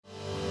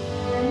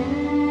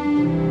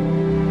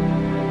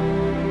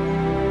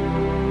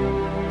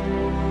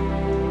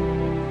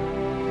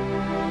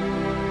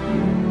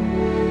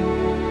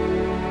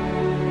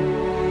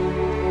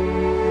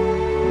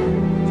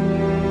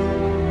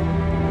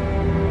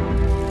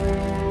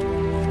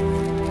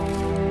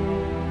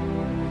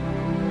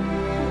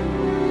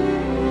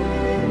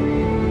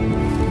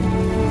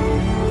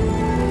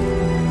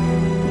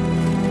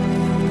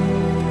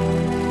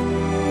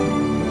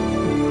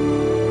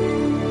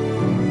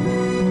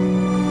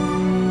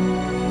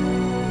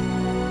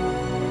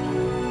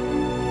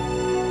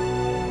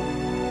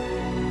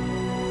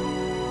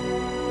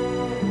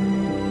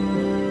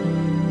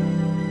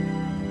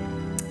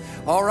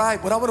All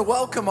right, well, I want to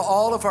welcome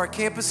all of our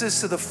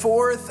campuses to the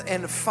fourth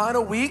and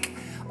final week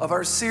of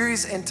our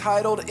series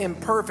entitled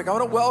Imperfect. I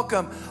want to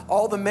welcome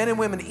all the men and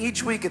women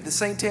each week at the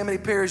St. Tammany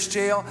Parish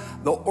Jail,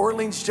 the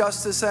Orleans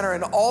Justice Center,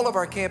 and all of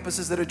our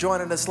campuses that are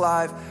joining us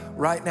live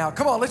right now.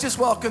 Come on, let's just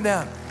welcome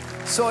them.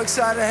 So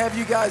excited to have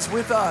you guys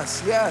with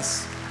us.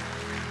 Yes.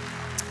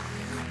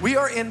 We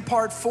are in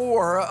part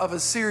 4 of a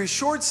series,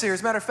 short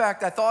series. Matter of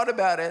fact, I thought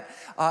about it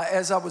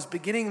as I was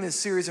beginning this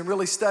series and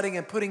really studying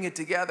and putting it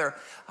together.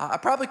 I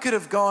probably could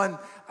have gone,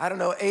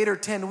 8 or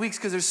 10 weeks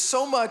because there's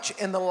so much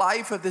in the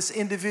life of this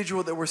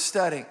individual that we're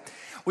studying.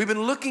 We've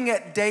been looking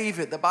at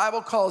David. The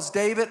Bible calls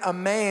David a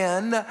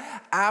man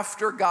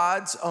after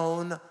God's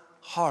own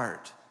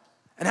heart.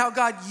 And how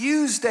God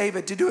used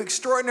David to do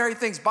extraordinary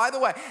things. By the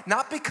way,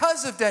 not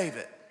because of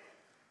David,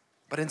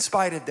 but in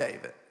spite of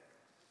David.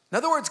 In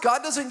other words,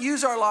 God doesn't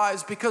use our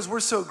lives because we're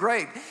so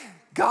great.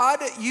 God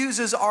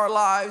uses our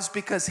lives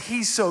because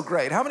He's so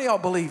great. How many of y'all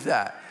believe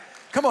that?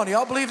 Come on,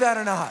 y'all believe that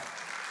or not?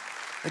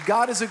 That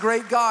God is a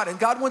great God. And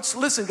God wants,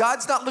 listen,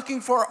 God's not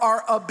looking for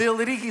our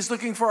ability. He's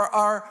looking for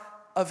our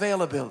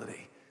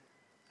availability.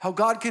 How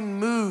God can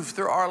move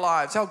through our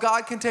lives. How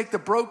God can take the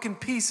broken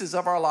pieces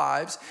of our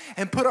lives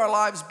and put our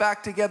lives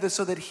back together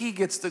so that He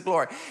gets the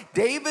glory.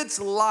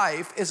 David's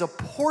life is a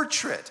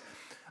portrait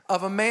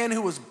of a man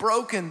who was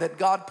broken that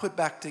God put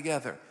back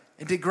together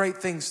and did great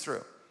things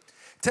through.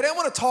 Today I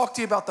want to talk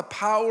to you about the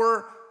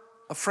power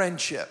of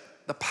friendship,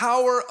 the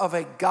power of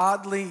a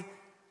godly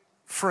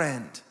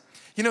friend.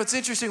 You know, it's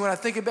interesting when I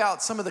think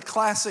about some of the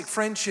classic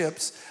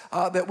friendships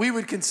that we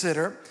would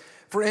consider.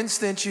 For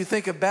instance, you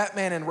think of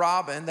Batman and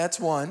Robin, that's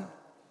one.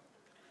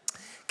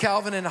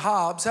 Calvin and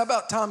Hobbes. How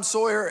about Tom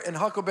Sawyer and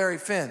Huckleberry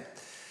Finn?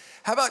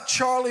 How about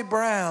Charlie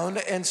Brown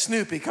and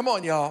Snoopy? Come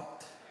on, y'all.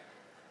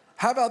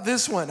 How about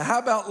this one? How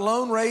about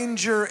Lone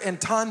Ranger and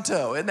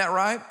Tonto? Isn't that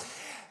right?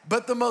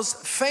 But the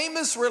most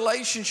famous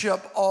relationship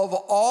of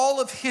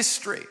all of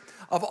history,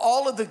 of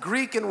all of the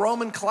Greek and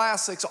Roman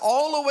classics,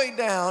 all the way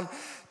down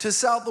to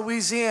South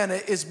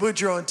Louisiana is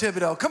Boudreaux and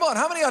Thibodeau. Come on,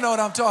 how many of y'all know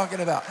what I'm talking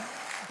about?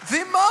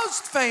 The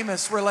most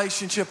famous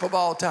relationship of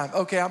all time.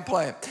 Okay, I'm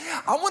playing.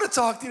 I want to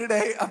talk to you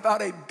today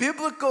about a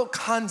biblical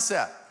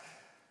concept.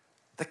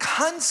 The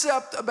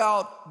concept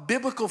about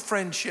biblical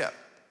friendship.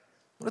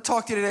 I want to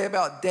talk to you today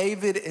about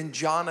David and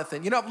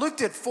Jonathan. You know, I've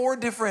looked at 4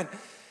 different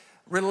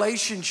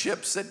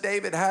relationships that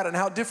David had and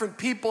how different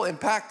people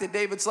impacted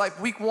David's life.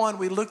 Week 1,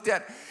 we looked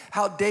at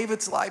how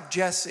David's life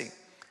Jesse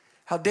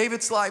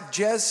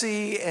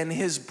and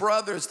his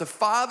brothers, the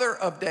father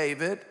of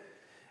David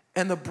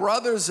and the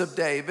brothers of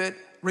David,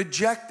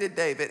 rejected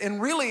David. And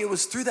really, it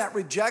was through that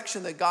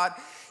rejection that God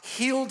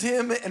healed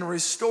him and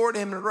restored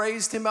him and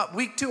raised him up.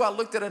 Week 2, I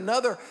looked at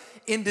another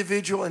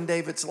individual in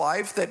David's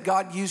life that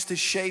God used to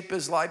shape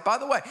his life. By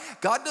the way,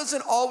 God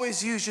doesn't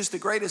always use just the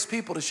greatest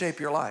people to shape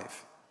your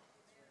life.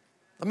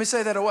 Let me say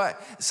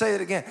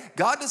it again.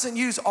 God doesn't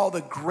use all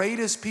the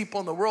greatest people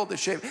in the world to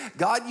shape.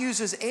 God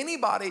uses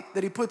anybody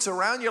that He puts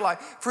around your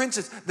life. For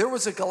instance, there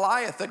was a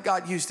Goliath that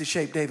God used to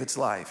shape David's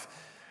life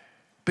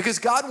because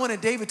God wanted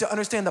David to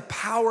understand the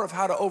power of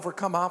how to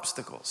overcome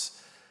obstacles.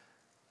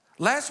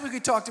 Last week we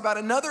talked about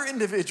another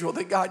individual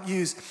that God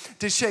used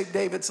to shape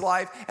David's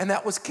life, and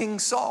that was King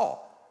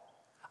Saul.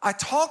 I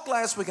talked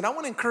last week, and I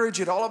want to encourage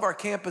you at all of our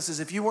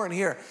campuses, if you weren't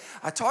here,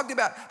 I talked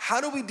about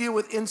how do we deal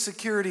with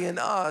insecurity in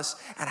us,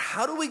 and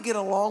how do we get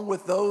along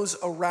with those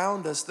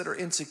around us that are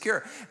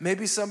insecure.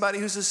 Maybe somebody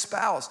who's a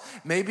spouse.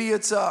 Maybe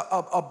it's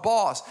a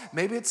boss.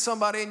 Maybe it's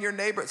somebody in your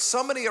neighborhood.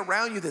 Somebody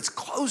around you that's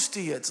close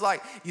to you. It's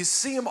like you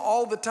see them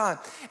all the time.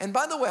 And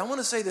by the way, I want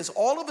to say this.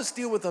 All of us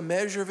deal with a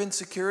measure of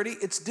insecurity.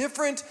 It's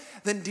different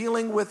than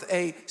dealing with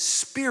a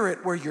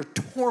spirit where you're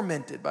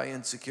tormented by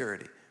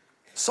insecurity.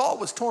 Saul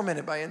was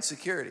tormented by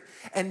insecurity,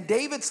 and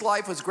David's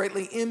life was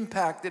greatly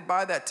impacted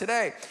by that.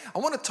 Today, I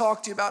want to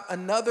talk to you about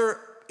another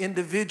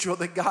individual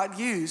that God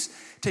used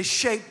to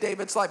shape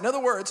David's life. In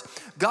other words,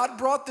 God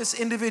brought this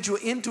individual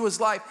into his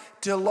life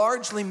to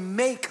largely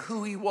make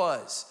who he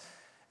was,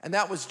 and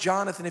that was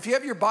Jonathan. If you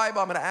have your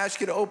Bible, I'm going to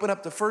ask you to open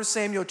up to 1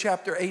 Samuel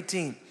chapter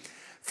 18.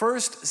 1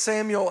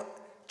 Samuel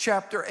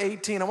chapter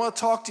 18. I want to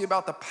talk to you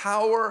about the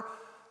power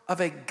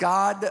of a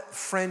God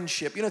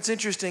friendship. You know, it's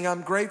interesting.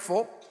 I'm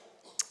grateful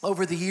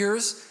over the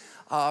years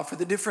for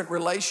the different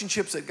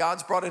relationships that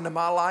God's brought into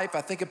my life.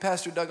 I think of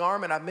Pastor Doug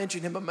Arman. I've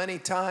mentioned him many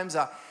times.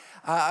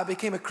 I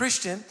became a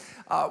Christian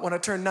when I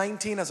turned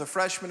 19 as a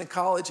freshman in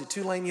college at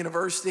Tulane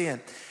University.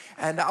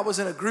 And I was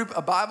in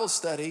a Bible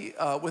study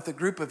with a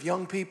group of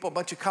young people, a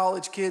bunch of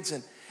college kids.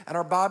 And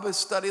our Bible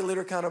study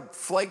leader kind of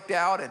flaked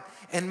out.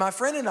 And my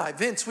friend and I,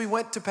 Vince, we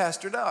went to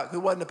Pastor Doug, who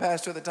wasn't a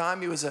pastor at the time.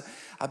 He was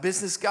a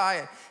business guy.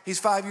 And he's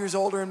 5 years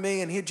older than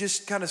me, and he had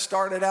just kind of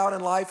started out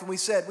in life. And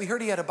we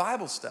heard he had a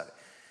Bible study.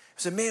 I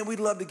said, man, we'd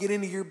love to get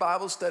into your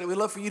Bible study. We'd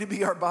love for you to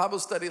be our Bible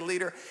study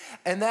leader.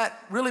 And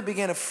that really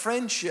began a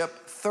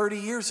friendship 30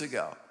 years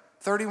ago,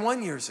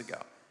 31 years ago.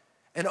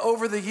 And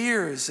over the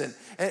years,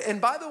 and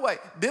by the way,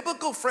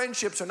 biblical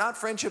friendships are not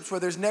friendships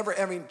where there's never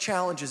any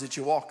challenges that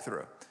you walk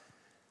through.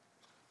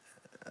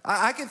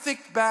 I can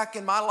think back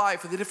in my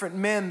life of the different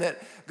men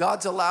that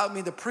God's allowed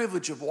me the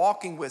privilege of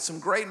walking with, some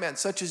great men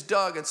such as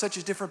Doug and such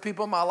as different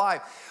people in my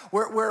life,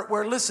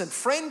 where listen,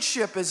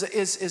 friendship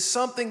is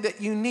something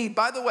that you need.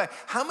 By the way,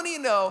 how many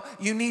of you know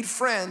you need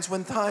friends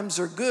when times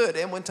are good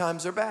and when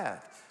times are bad?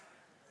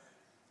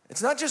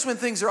 It's not just when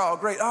things are all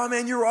great. Oh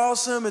man, you're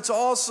awesome, it's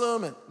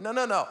awesome. And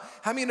no.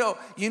 How many know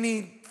you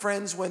need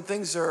friends when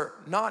things are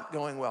not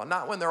going well?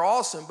 Not when they're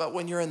awesome, but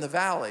when you're in the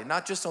valley,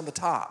 not just on the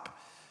top.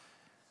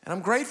 And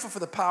I'm grateful for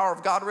the power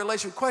of God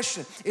relationship.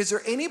 Question, is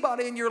there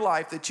anybody in your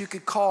life that you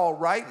could call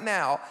right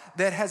now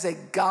that has a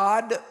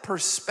God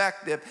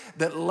perspective,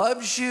 that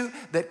loves you,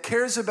 that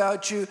cares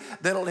about you,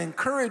 that'll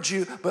encourage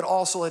you, but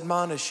also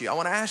admonish you? I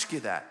want to ask you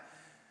that.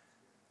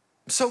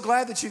 I'm so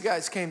glad that you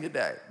guys came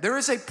today. There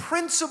is a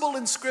principle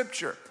in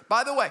Scripture.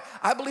 By the way,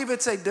 I believe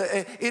it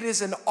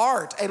is an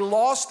art, a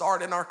lost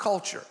art in our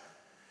culture,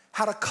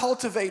 how to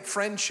cultivate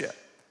friendship,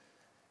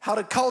 how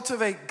to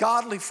cultivate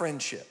godly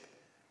friendship.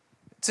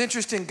 It's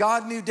interesting,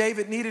 God knew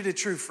David needed a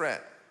true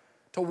friend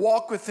to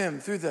walk with him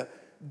through the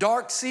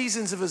dark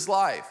seasons of his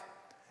life.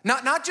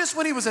 Not just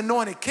when he was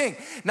anointed king,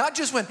 not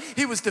just when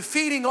he was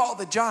defeating all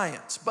the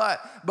giants, but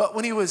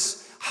when he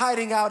was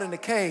hiding out in a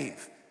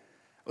cave,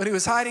 when he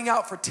was hiding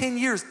out for 10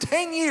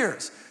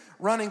 years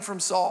running from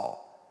Saul.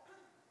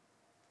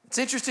 It's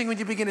interesting when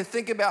you begin to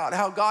think about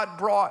how God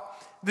brought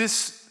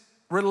this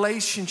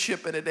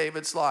relationship into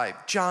David's life,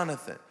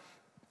 Jonathan.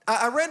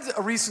 I read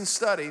a recent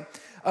study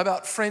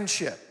about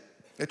friendship.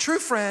 A true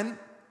friend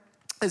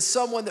is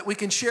someone that we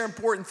can share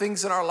important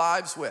things in our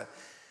lives with.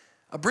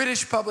 A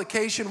British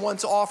publication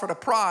once offered a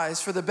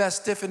prize for the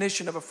best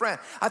definition of a friend.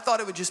 I thought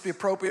it would just be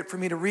appropriate for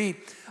me to read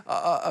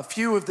a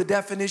few of the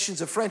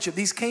definitions of friendship.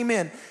 These came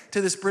in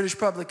to this British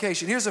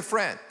publication. Here's a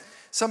friend,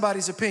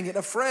 somebody's opinion.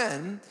 A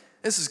friend,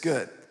 this is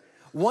good,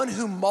 one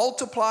who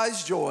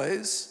multiplies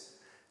joys,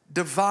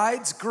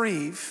 divides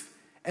grief,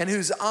 and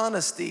whose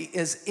honesty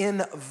is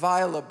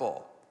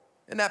inviolable.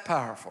 Isn't that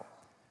powerful?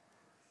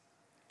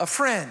 A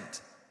friend.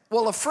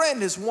 Well, a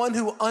friend is one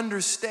who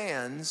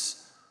understands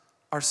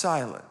our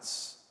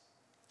silence.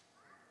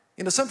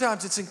 You know,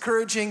 sometimes it's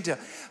encouraging to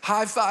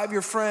high five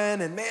your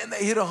friend and man,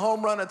 they hit a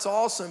home run, it's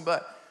awesome.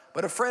 But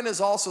a friend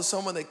is also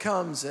someone that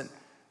comes and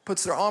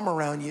puts their arm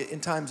around you in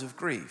times of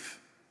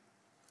grief.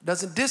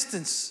 Doesn't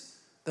distance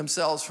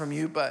themselves from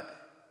you,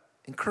 but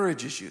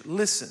encourages you,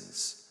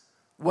 listens,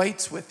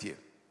 waits with you.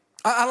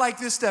 I like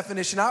this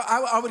definition.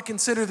 I would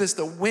consider this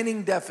the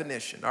winning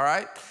definition, all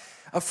right?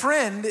 A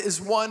friend is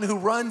one who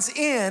runs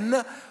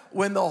in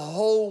when the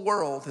whole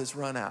world has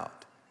run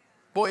out.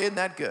 Boy, isn't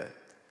that good?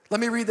 Let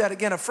me read that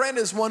again. A friend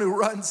is one who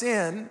runs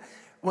in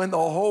when the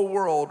whole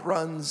world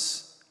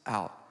runs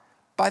out.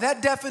 By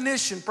that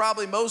definition,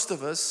 probably most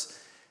of us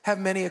have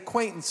many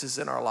acquaintances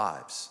in our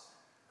lives.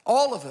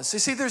 All of us. You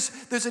see,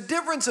 there's a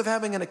difference of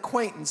having an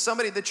acquaintance,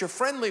 somebody that you're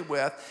friendly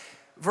with,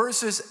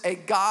 versus a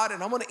God,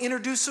 and I'm going to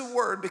introduce a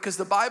word because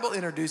the Bible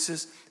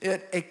introduces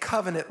it, a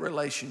covenant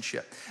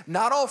relationship.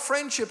 Not all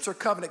friendships are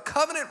covenant.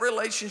 Covenant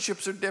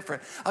relationships are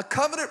different. A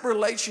covenant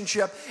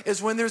relationship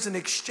is when there's an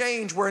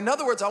exchange where, in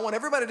other words, I want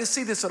everybody to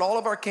see this at all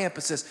of our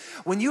campuses.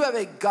 When you have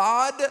a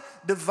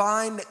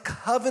God-divine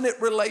covenant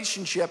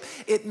relationship,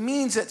 it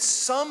means that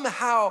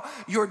somehow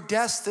your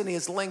destiny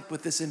is linked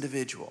with this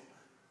individual.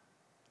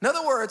 In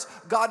other words,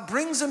 God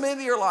brings them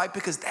into your life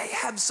because they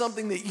have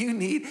something that you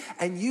need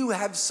and you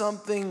have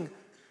something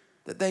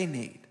that they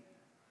need.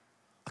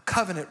 A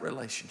covenant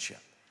relationship.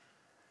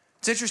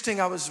 It's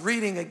interesting, I was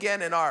reading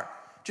again in our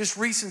just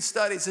recent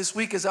studies this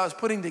week as I was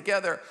putting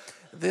together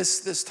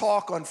this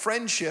talk on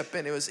friendship,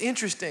 and it was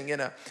interesting.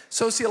 In a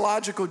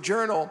sociological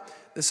journal,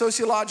 the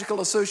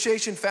Sociological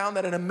Association found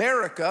that in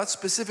America,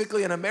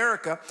 specifically in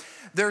America,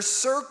 their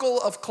circle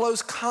of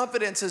close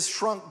confidence has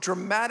shrunk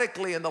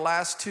dramatically in the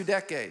last 2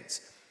 decades.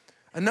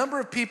 A number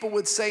of people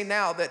would say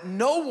now that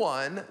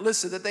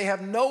that they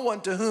have no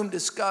one to whom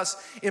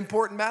discuss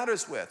important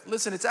matters with.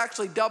 Listen, it's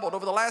actually doubled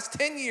over the last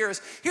 10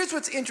 years. Here's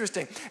what's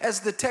interesting.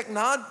 As the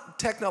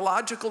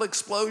technological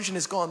explosion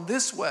has gone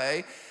this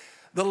way,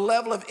 the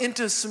level of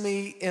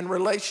intimacy in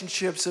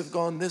relationships have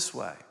gone this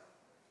way.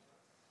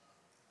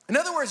 In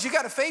other words, you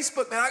got a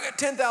Facebook, man, I got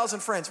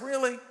 10,000 friends.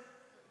 Really?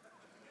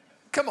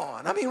 Come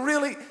on. I mean,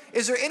 really?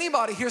 Is there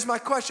anybody, here's my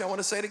question, I want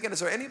to say it again. Is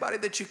there anybody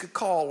that you could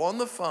call on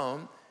the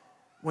phone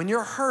when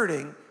you're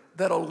hurting,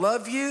 that'll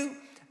love you,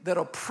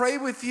 that'll pray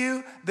with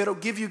you, that'll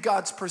give you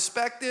God's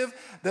perspective,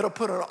 that'll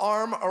put an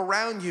arm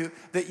around you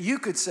that you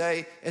could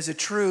say is a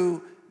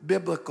true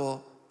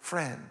biblical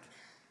friend?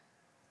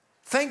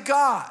 Thank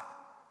God.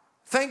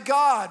 Thank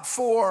God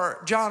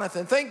for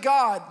Jonathan. Thank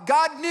God.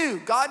 God knew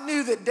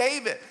that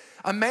David,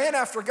 a man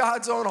after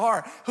God's own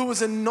heart, who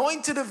was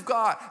anointed of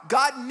God,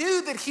 God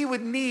knew that he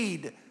would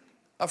need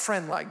a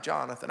friend like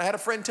Jonathan. I had a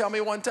friend tell me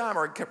one time,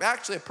 or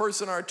actually a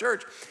person in our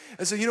church,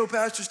 and said, you know,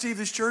 Pastor Steve,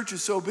 this church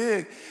is so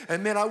big,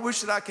 and man, I wish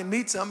that I can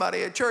meet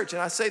somebody at church.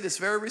 And I say this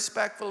very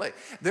respectfully.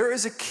 There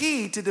is a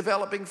key to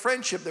developing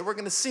friendship that we're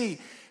going to see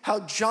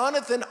how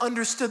Jonathan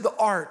understood the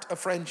art of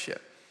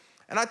friendship.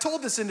 And I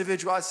told this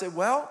individual, I said,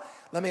 well,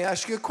 let me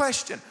ask you a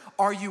question.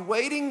 Are you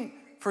waiting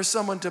for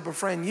someone to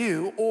befriend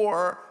you,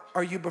 or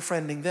are you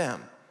befriending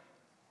them?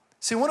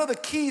 See, one of the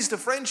keys to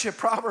friendship,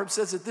 Proverbs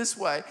says it this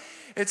way.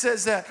 It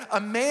says that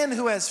a man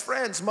who has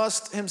friends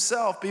must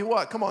himself be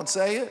what? Come on,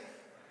 say it.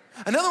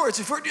 In other words,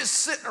 if we're just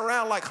sitting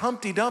around like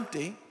Humpty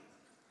Dumpty,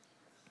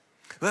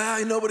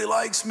 well, nobody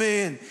likes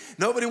me and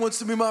nobody wants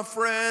to be my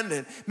friend,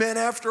 and man,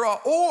 after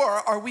all, or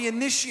are we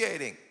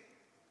initiating?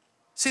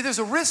 See, there's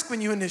a risk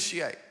when you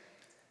initiate.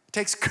 It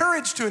takes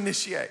courage to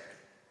initiate.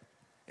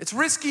 It's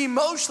risky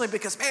emotionally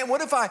because, man, what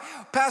if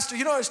Pastor,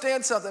 you don't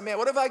understand something, man.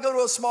 What if I go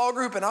to a small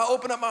group and I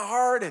open up my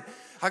heart and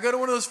I go to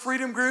one of those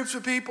freedom groups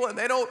with people and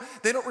they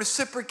don't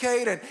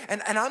reciprocate and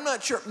I'm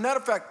not sure. Matter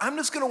of fact, I'm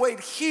just going to wait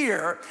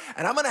here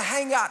and I'm going to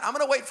hang out. I'm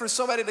going to wait for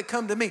somebody to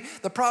come to me.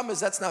 The problem is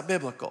that's not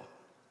biblical.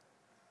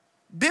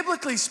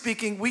 Biblically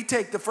speaking, we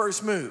take the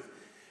first move.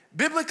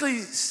 Biblically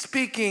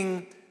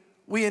speaking,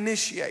 we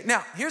initiate.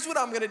 Now, here's what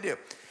I'm going to do.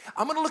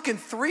 I'm going to look in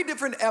 3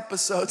 different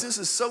episodes. This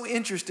is so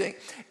interesting.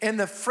 In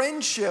the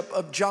friendship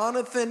of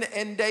Jonathan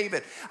and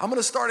David. I'm going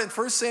to start in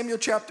 1 Samuel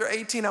chapter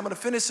 18. I'm going to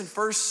finish in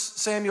 1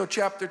 Samuel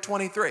chapter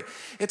 23.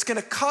 It's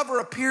going to cover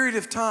a period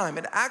of time.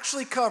 It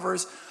actually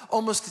covers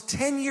almost a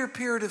 10-year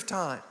period of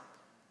time.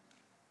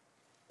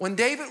 When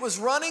David was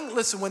running,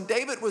 listen, when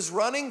David was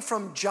running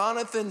from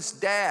Jonathan's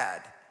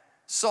dad,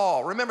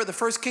 Saul. Remember, the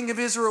first king of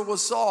Israel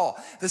was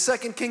Saul. The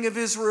second king of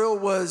Israel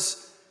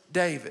was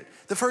David.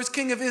 The first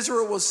king of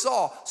Israel was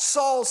Saul.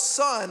 Saul's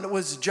son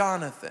was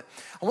Jonathan.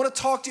 I want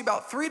to talk to you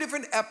about 3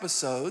 different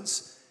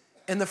episodes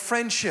in the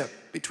friendship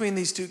between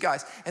these 2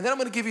 guys. And then I'm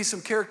going to give you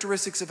some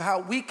characteristics of how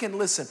we can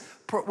listen.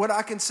 What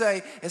I can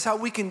say is how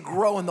we can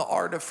grow in the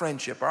art of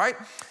friendship, all right?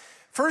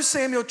 1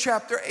 Samuel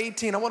chapter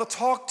 18, I want to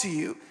talk to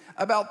you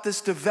about this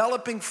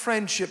developing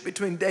friendship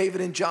between David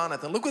and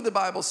Jonathan. Look what the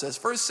Bible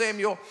says. 1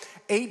 Samuel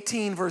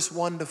 18, verse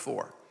 1 to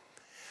 4.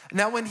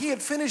 Now, when he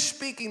had finished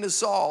speaking to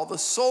Saul, the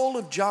soul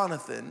of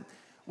Jonathan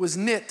was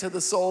knit to the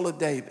soul of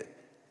David.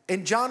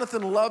 And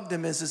Jonathan loved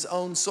him as his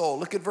own soul.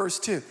 Look at verse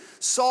 2.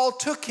 Saul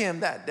took him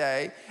that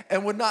day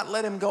and would not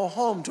let him go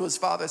home to his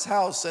father's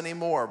house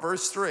anymore.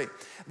 Verse 3.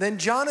 Then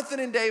Jonathan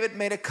and David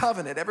made a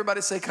covenant.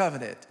 Everybody say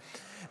covenant.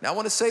 Now, I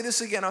want to say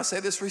this again. I'll say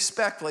this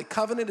respectfully.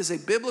 Covenant is a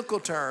biblical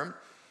term.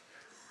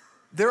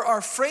 There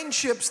are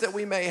friendships that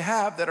we may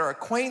have that are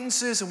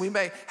acquaintances and we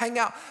may hang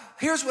out.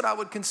 Here's what I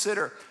would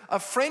consider. A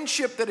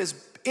friendship that is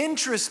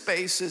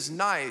interest-based is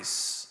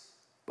nice,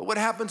 but what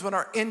happens when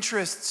our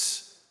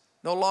interests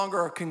no longer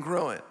are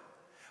congruent?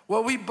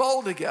 Well, we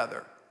bowl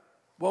together.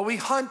 Well, we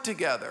hunt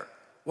together.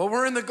 Well,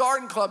 we're in the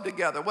garden club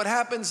together. What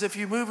happens if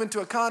you move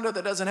into a condo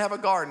that doesn't have a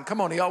garden? Come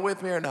on, are y'all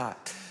with me or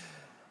not?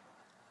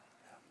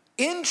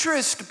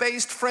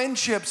 Interest-based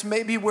friendships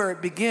may be where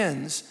it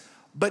begins,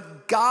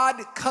 but God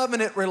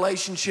covenant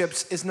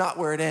relationships is not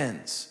where it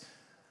ends.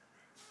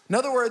 In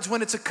other words,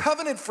 when it's a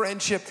covenant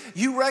friendship,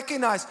 you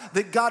recognize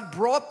that God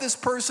brought this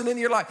person into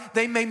your life.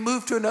 They may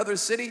move to another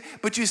city,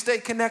 but you stay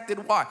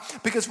connected. Why?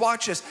 Because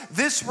watch this.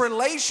 This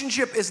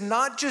relationship is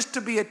not just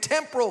to be a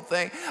temporal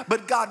thing,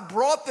 but God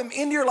brought them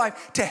into your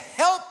life to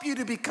help you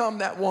to become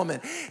that woman,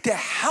 to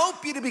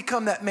help you to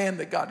become that man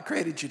that God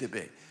created you to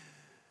be.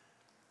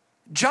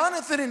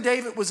 Jonathan and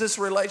David was this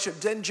relationship.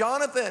 Then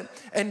Jonathan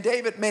and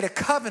David made a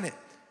covenant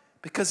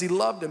because he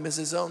loved him as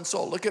his own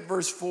soul. Look at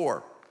verse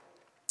 4.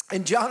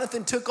 And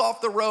Jonathan took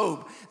off the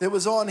robe that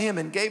was on him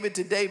and gave it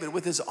to David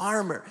with his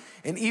armor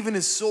and even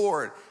his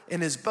sword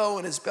and his bow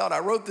and his belt. I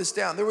wrote this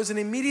down. There was an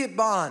immediate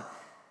bond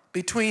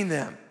between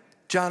them,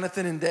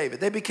 Jonathan and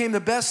David. They became the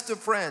best of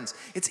friends.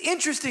 It's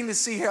interesting to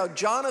see how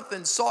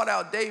Jonathan sought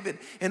out David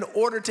in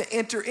order to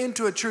enter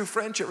into a true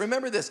friendship.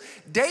 Remember this,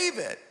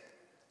 David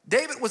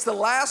was the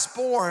last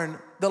born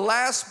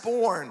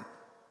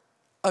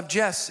of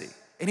Jesse,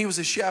 and he was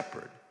a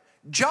shepherd.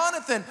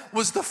 Jonathan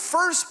was the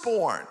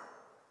firstborn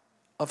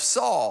of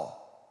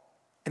Saul,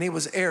 and he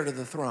was heir to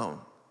the throne.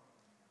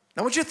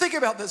 Now I want you to think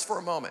about this for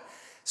a moment.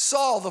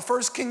 Saul, the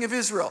first king of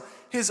Israel,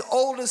 his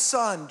oldest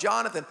son,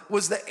 Jonathan,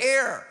 was the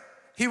heir.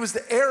 He was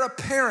the heir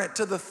apparent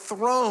to the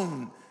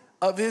throne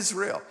of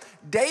Israel.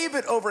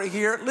 David over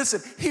here,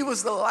 listen, he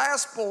was the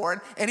last born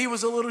and he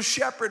was a little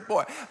shepherd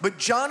boy. But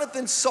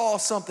Jonathan saw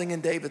something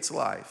in David's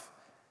life.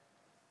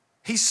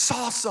 He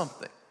saw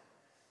something.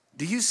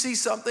 Do you see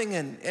something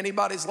in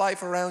anybody's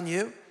life around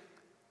you?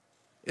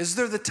 Is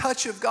there the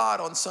touch of God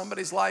on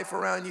somebody's life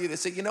around you that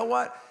say, you know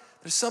what?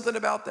 There's something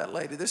about that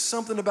lady. There's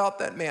something about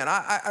that man.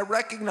 I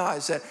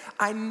recognize that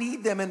I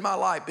need them in my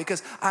life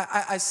because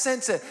I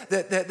sense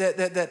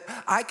that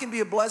I can be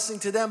a blessing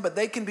to them, but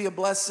they can be a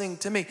blessing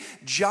to me.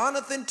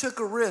 Jonathan took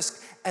a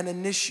risk and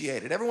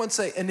initiated. Everyone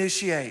say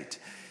initiate.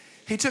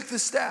 He took the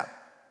step.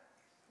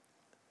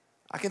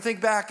 I can think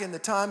back in the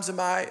times of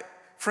my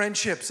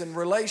friendships and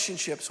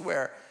relationships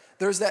where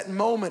there's that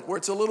moment where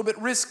it's a little bit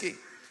risky,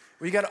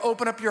 where you got to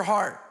open up your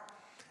heart.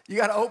 You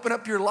got to open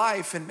up your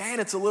life, and man,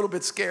 it's a little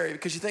bit scary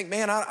because you think,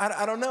 man,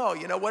 I don't know.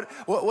 You know,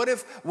 what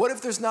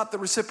if there's not the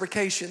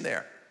reciprocation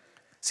there?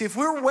 See, if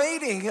we're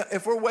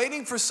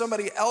waiting for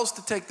somebody else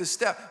to take the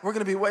step, we're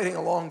going to be waiting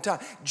a long time.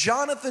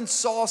 Jonathan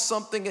saw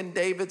something in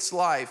David's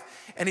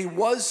life, and he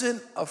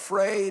wasn't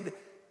afraid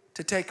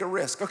to take a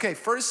risk. Okay,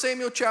 1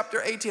 Samuel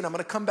chapter 18. I'm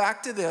going to come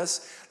back to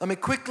this. Let me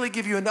quickly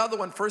give you another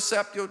one, 1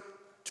 Samuel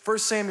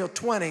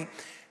 20, and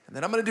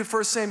then I'm going to do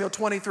 1 Samuel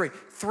 23.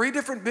 3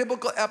 different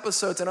biblical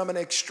episodes, and I'm going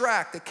to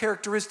extract a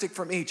characteristic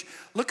from each.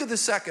 Look at the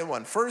second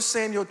one, 1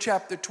 Samuel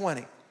chapter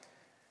 20.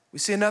 We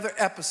see another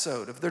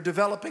episode of their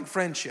developing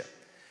friendship.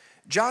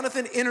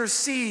 Jonathan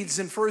intercedes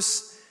in 1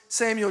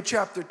 Samuel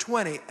chapter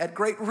 20 at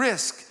great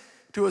risk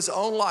to his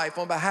own life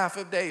on behalf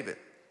of David.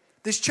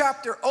 This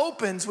chapter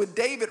opens with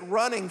David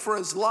running for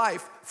his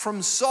life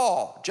from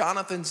Saul,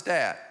 Jonathan's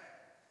dad.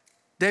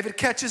 David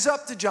catches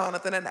up to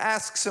Jonathan and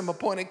asks him a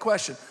pointed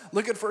question.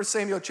 Look at 1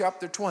 Samuel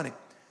chapter 20.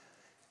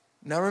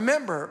 Now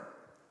remember,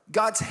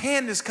 God's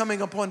hand is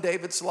coming upon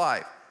David's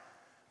life.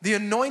 The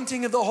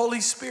anointing of the Holy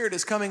Spirit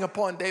is coming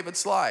upon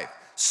David's life.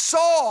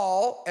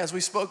 Saul, as we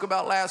spoke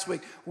about last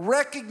week,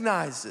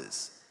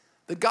 recognizes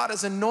that God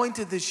has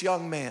anointed this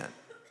young man.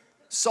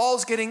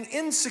 Saul's getting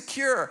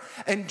insecure,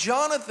 and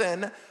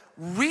Jonathan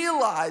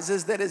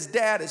realizes that his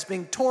dad is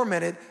being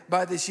tormented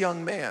by this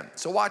young man.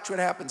 So watch what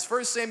happens.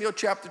 1 Samuel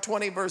chapter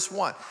 20, verse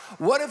 1.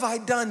 What have I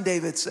done,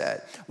 David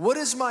said? What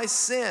is my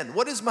sin?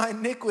 What is my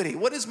iniquity?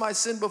 What is my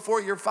sin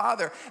before your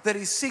father that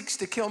he seeks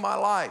to kill my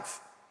life?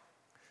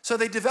 So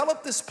they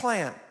develop this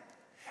plan.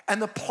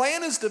 And the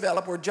plan is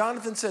developed where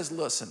Jonathan says,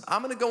 listen,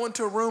 I'm going to go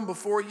into a room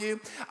before you.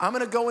 I'm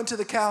going to go into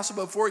the castle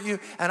before you,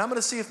 and I'm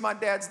going to see if my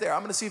dad's there. I'm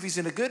going to see if he's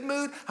in a good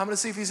mood. I'm going to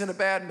see if he's in a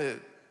bad mood.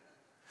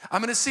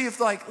 I'm going to see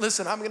if, I'm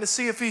going to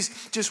see if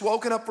he's just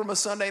woken up from a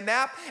Sunday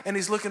nap and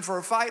he's looking for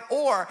a fight,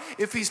 or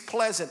if he's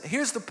pleasant.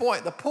 Here's the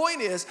point. The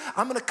point is,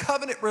 I'm going to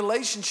covenant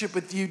relationship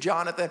with you,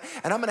 Jonathan,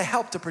 and I'm going to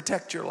help to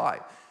protect your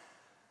life.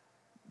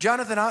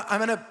 Jonathan,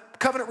 I'm in a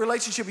covenant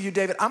relationship with you,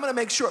 David. I'm going to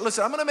make sure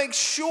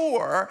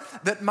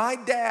that my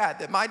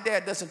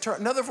dad doesn't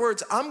turn. In other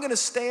words, I'm going to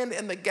stand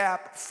in the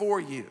gap for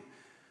you.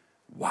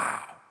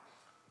 Wow.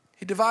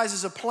 He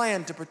devises a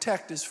plan to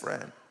protect his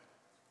friend.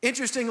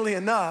 Interestingly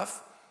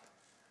enough,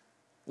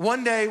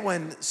 one day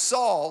when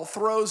Saul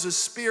throws a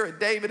spear at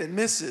David and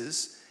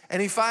misses,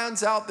 and he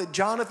finds out that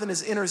Jonathan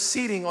is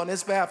interceding on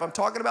his behalf. I'm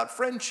talking about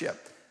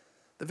friendship.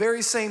 The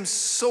very same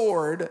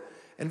sword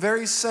and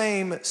very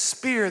same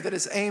spear that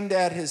is aimed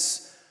at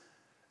his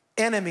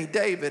enemy,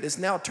 David, is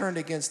now turned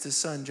against his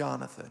son,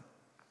 Jonathan.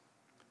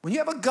 When you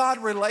have a God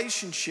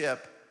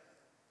relationship,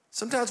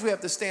 sometimes we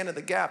have to stand in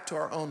the gap to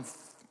our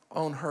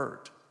own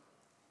hurt.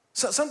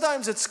 So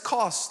sometimes it's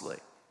costly.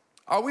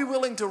 Are we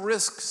willing to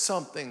risk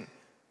something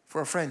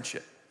for a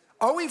friendship?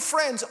 Are we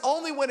friends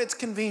only when it's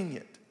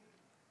convenient?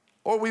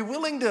 Or are we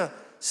willing to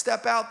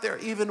step out there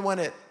even when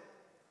it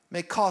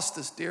may cost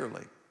us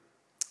dearly?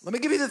 Let me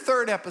give you the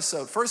third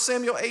episode. 1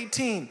 Samuel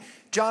 18,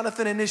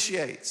 Jonathan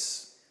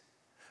initiates.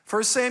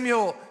 1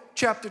 Samuel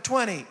chapter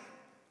 20,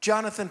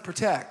 Jonathan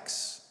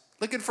protects.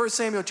 Look at 1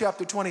 Samuel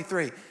chapter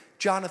 23,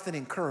 Jonathan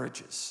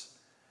encourages.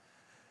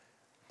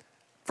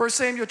 1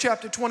 Samuel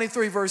chapter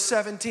 23, verse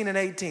 17 and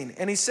 18.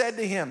 And he said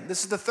to him,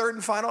 this is the third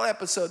and final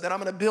episode that I'm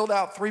going to build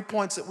out 3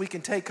 points that we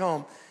can take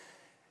home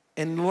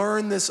and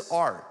learn this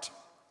art.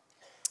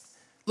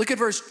 Look at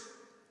verse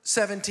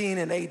 17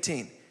 and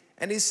 18.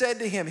 And he said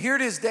to him, here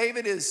it is,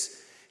 David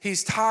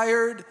he's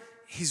tired,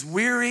 he's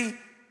weary,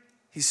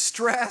 he's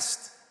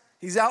stressed,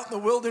 he's out in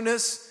the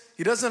wilderness.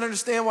 He doesn't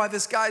understand why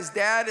this guy's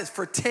dad is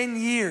for 10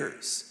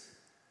 years.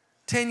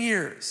 10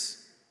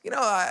 years. You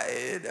know,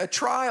 a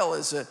trial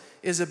is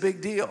a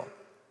big deal.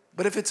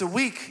 But if it's a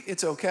week,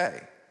 it's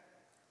okay.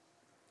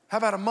 How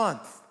about a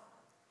month?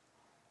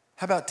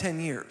 How about 10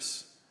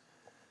 years?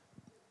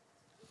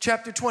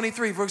 Chapter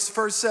 23,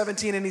 verse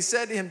 17, and he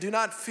said to him, do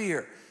not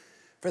fear,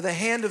 for the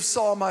hand of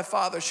Saul my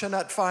father shall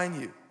not find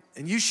you,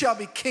 and you shall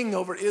be king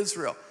over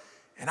Israel,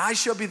 and I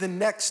shall be the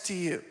next to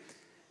you.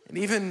 And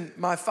even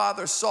my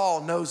father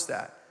Saul knows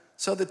that.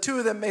 So the two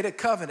of them made a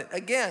covenant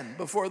again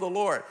before the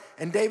Lord.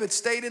 And David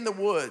stayed in the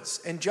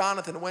woods, and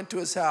Jonathan went to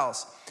his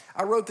house.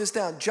 I wrote this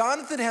down.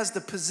 Jonathan has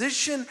the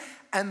position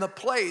and the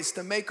place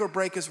to make or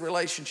break his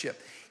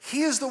relationship.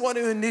 He is the one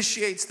who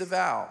initiates the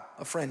vow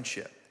of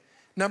friendship.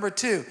 Number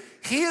 2,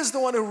 he is the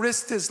one who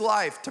risked his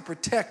life to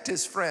protect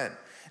his friend.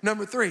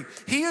 Number 3,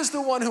 he is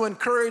the one who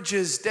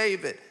encourages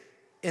David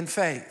in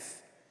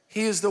faith.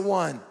 He is the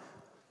one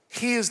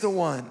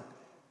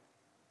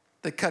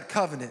that cut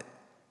covenant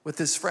with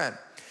his friend.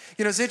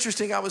 You know, it's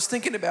interesting. I was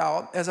thinking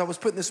about, as I was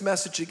putting this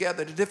message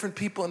together, to different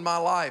people in my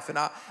life. And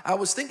I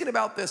was thinking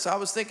about this. I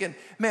was thinking,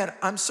 man,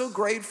 I'm so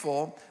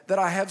grateful that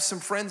I have some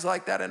friends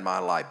like that in my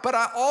life. But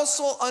I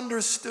also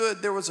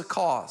understood there was a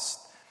cost.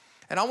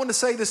 And I want to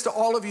say this to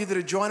all of you that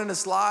are joining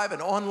us live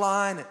and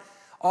online, and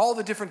all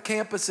the different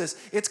campuses.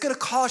 It's going to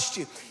cost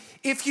you.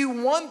 If you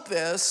want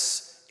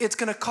this, it's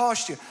going to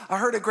cost you. I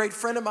heard a great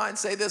friend of mine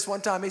say this one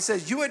time. He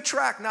says, you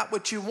attract not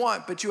what you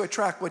want, but you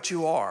attract what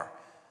you are.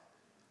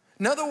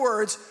 In other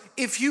words,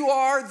 if you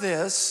are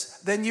this,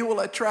 then you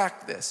will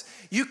attract this.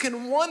 You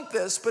can want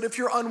this, but if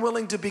you're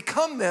unwilling to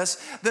become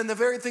this, then the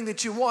very thing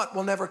that you want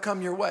will never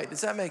come your way.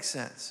 Does that make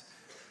sense?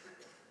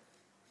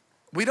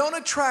 We don't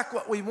attract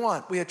what we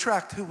want, we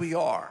attract who we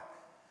are.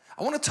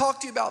 I want to talk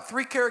to you about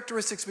 3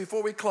 characteristics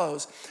before we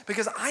close,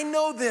 because I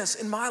know this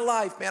in my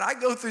life, man. I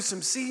go through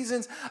some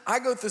seasons, I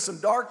go through some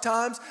dark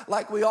times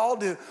like we all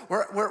do,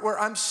 where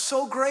I'm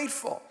so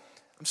grateful.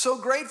 I'm so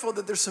grateful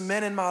that there's some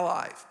men in my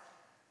life.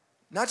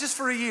 Not just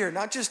for a year,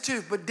 not just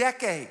 2, but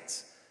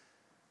decades.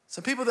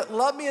 Some people that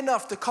love me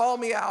enough to call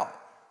me out.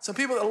 Some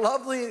people that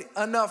love me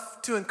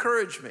enough to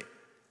encourage me,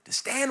 to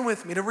stand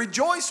with me, to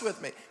rejoice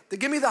with me, to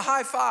give me the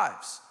high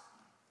fives.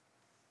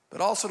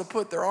 But also to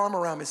put their arm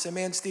around me and say,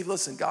 man, Steve,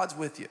 listen, God's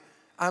with you.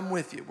 I'm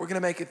with you. We're going to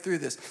make it through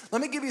this.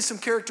 Let me give you some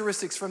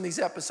characteristics from these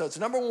episodes.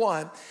 Number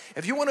 1,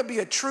 if you want to be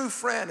a true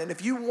friend and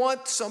if you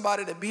want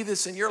somebody to be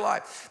this in your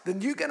life,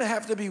 then you're going to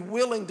have to be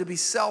willing to be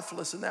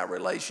selfless in that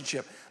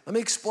relationship. Let me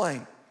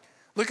explain.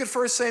 Look at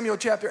 1 Samuel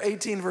chapter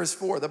 18, verse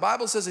 4. The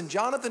Bible says, and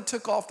Jonathan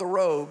took off the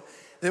robe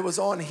that was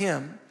on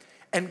him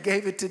and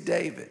gave it to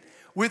David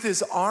with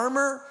his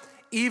armor,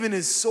 even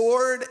his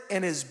sword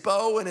and his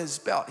bow and his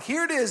belt.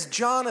 Here it is,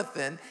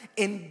 Jonathan,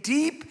 in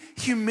deep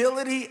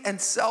humility and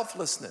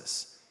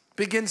selflessness,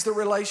 begins the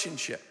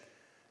relationship.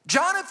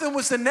 Jonathan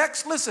was the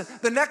next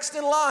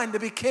in line to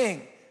be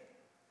king.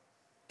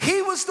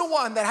 He was the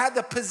one that had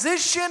the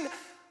position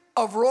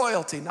of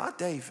royalty, not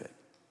David.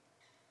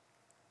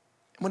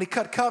 When he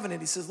cut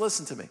covenant, he says,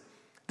 listen to me.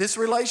 This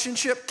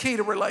relationship, key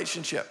to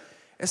relationship.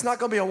 It's not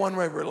going to be a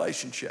one-way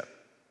relationship.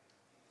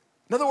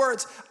 In other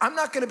words, I'm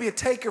not going to be a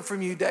taker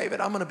from you, David.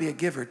 I'm going to be a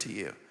giver to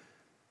you.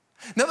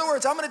 In other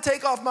words, I'm going to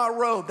take off my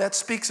robe. That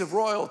speaks of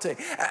royalty.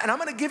 And I'm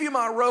going to give you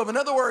my robe. In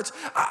other words,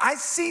 I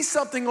see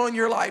something on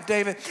your life,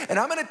 David, and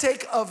I'm going to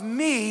take of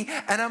me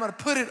and I'm going to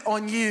put it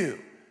on you.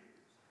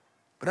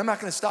 But I'm not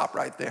going to stop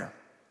right there.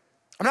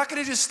 I'm not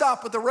going to just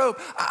stop with the robe.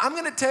 I'm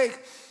going to take,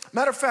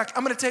 matter of fact,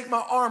 I'm going to take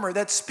my armor.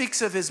 That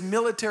speaks of his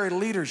military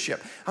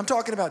leadership. I'm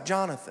talking about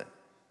Jonathan.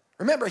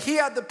 Remember, he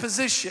had the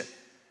position,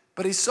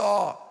 but he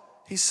saw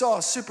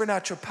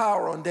supernatural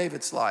power on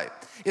David's life.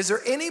 Is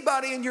there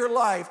anybody in your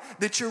life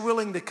that you're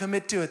willing to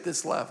commit to at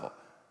this level?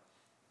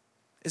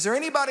 Is there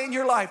anybody in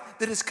your life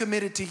that is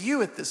committed to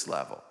you at this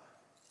level?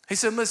 He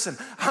said, listen,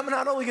 I'm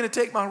not only going to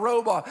take my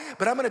robe off,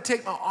 but I'm going to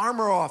take my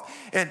armor off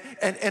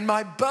and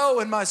my bow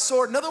and my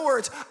sword. In other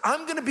words,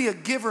 I'm going to be a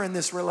giver in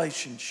this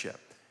relationship.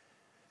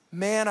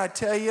 Man, I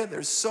tell you,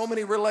 there's so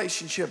many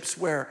relationships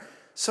where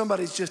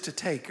somebody's just a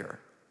taker,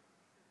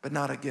 but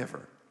not a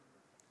giver.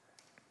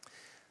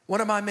 One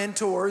of my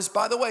mentors,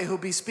 by the way, who'll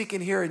be speaking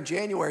here in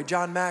January,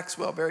 John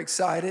Maxwell, very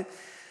excited.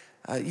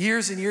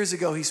 Years and years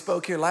ago, he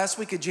spoke here. Last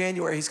week of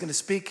January, he's going to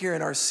speak here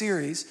in our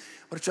series,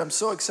 which I'm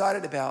so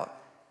excited about.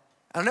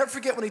 I'll never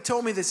forget when he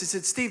told me this. He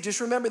said, Steve,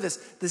 just remember this.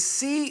 The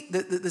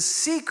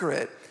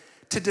secret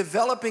to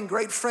developing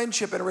great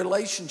friendship and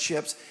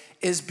relationships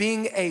is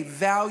being a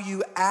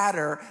value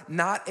adder,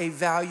 not a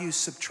value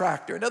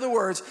subtractor. In other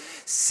words,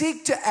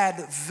 seek to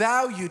add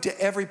value to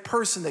every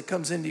person that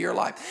comes into your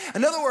life.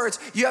 In other words,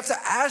 you have to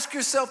ask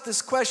yourself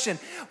this question.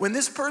 When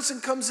this person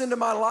comes into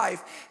my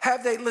life,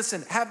 have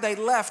they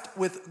left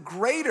with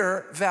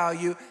greater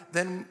value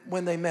than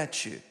when they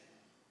met you?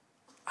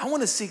 I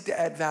want to seek to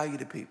add value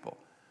to people.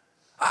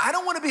 I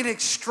don't want to be an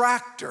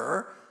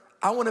extractor.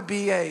 I want to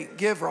be a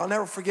giver. I'll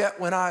never forget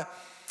when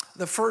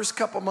the first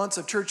couple months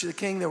of Church of the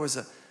King, there was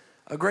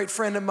a great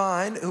friend of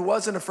mine who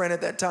wasn't a friend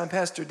at that time,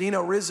 Pastor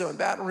Dino Rizzo in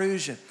Baton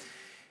Rouge. And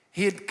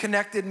he had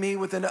connected me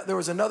with, there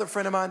was another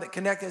friend of mine that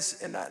connected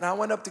us, and I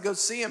went up to go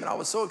see him, and I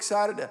was so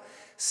excited to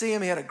see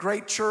him. He had a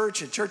great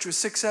church, and church was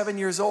 6-7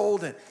 years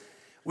old, and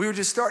we were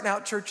just starting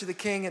out Church of the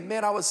King, and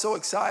man, I was so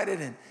excited.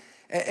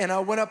 And I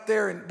went up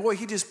there, and boy,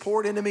 he just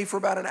poured into me for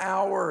about an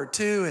hour or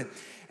two.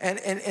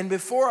 And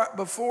before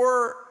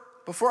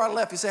I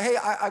left, he said, hey,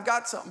 I've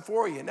got something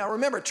for you. Now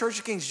remember, Church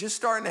of King's just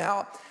starting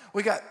out.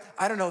 We got,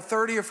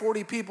 30 or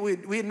 40 people.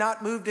 We had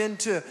not moved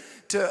into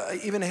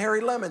even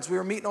Harry Lemon's. We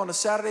were meeting on a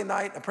Saturday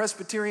night, a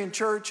Presbyterian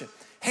church, a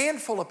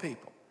handful of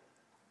people.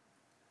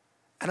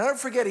 And I'll never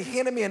forget, he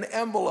handed me an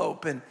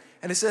envelope and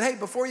he said, hey,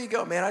 before you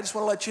go, man, I just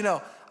want to let you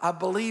know, I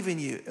believe in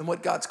you and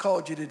what God's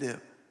called you to do.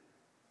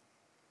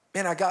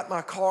 Man, I got in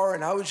my car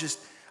and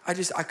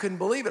I couldn't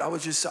believe it. I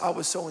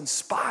was so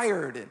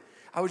inspired and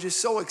I was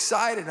just so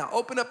excited. And I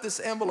opened up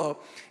this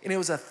envelope and it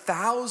was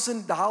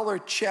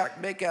 $1,000 check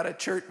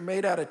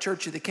made out of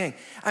Church of the King.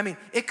 I mean,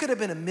 it could have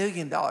been $1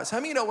 million. How many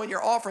of you know when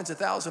your offering's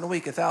 $1,000 a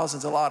week,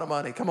 $1,000's a lot of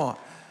money? Come on.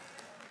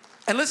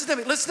 And listen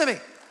to me.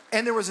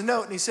 And there was a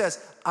note and he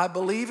says, I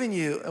believe in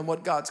you and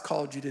what God's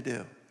called you to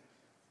do.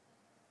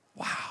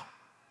 Wow.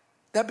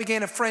 That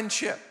began a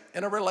friendship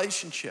and a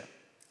relationship.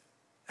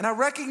 And I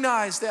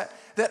recognize that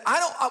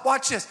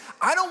watch this,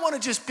 I don't want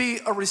to just be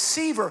a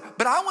receiver,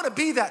 but I want to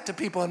be that to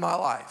people in my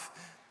life.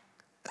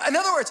 In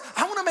other words,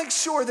 I want to make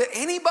sure that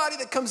anybody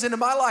that comes into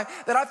my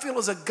life that I feel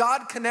is a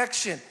God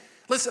connection,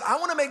 listen, I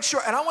want to make sure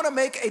and I want to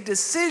make a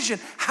decision,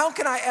 how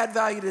can I add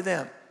value to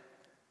them?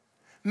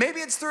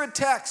 Maybe it's through a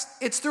text,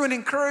 it's through an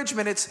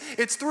encouragement,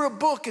 it's through a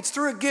book, it's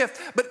through a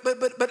gift.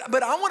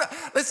 But I want to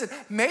listen.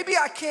 Maybe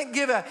I can't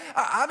give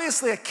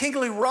obviously a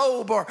kingly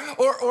robe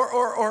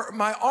or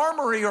my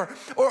armory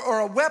or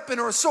a weapon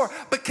or a sword.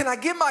 But can I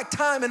give my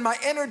time and my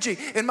energy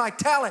and my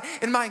talent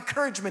and my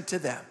encouragement to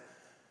them?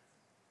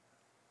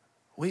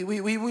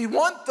 We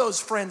want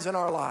those friends in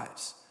our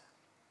lives.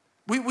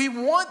 We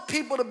want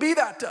people to be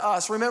that to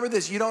us. Remember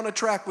this: you don't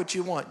attract what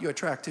you want; you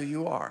attract who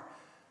you are.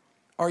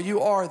 Or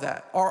you are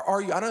that. Or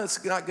are you? I know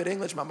it's not good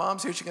English. My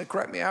mom's here. She's going to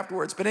correct me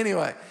afterwards. But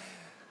anyway,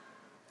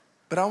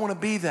 but I want to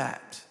be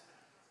that.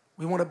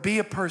 We want to be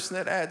a person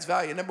that adds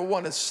value. Number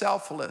one is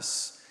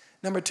selfless.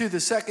 Number two, the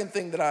second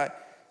thing that I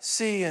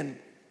see in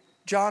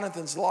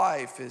Jonathan's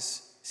life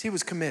is he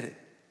was committed.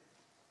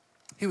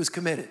 He was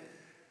committed.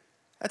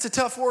 That's a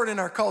tough word in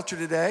our culture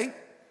today.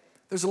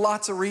 There's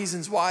lots of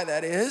reasons why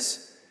that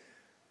is.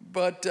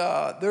 But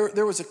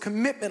there was a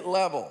commitment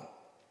level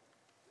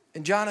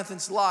in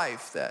Jonathan's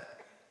life that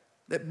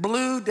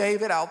blew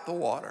David out the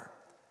water.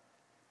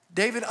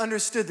 David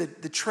understood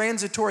the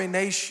transitory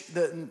nature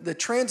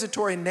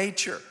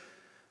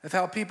of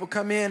how people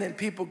come in and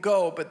people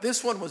go, but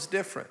this one was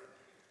different.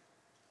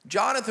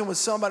 Jonathan was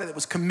somebody that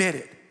was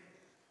committed.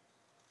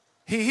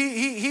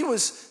 He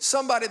was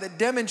somebody that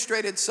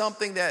demonstrated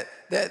something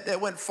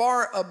that went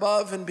far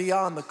above and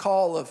beyond the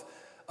call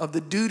of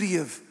the duty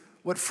of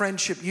what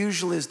friendship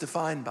usually is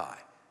defined by.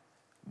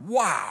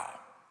 Wow,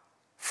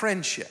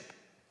 friendship.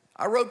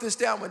 I wrote this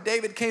down when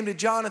David came to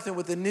Jonathan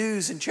with the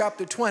news in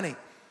chapter 20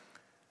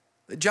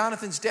 that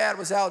Jonathan's dad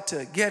was out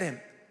to get him.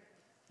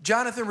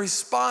 Jonathan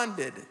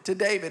responded to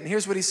David, and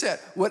here's what he said: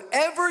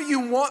 whatever you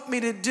want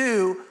me to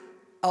do,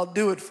 I'll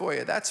do it for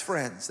you. That's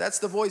friends. That's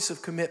the voice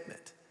of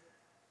commitment.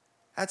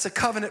 That's a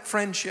covenant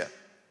friendship.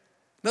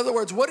 In other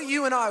words, what are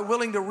you and I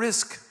willing to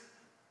risk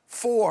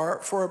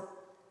for a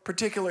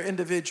particular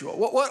individual?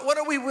 What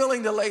are we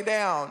willing to lay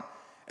down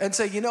and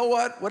say, you know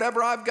what,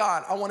 whatever I've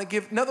got, I want to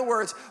give? In other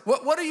words,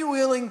 what are you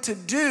willing to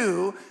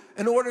do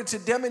in order to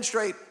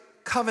demonstrate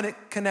covenant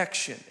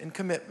connection and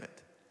commitment?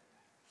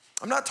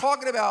 I'm not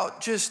talking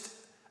about just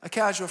a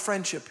casual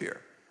friendship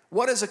here.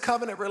 What is a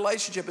covenant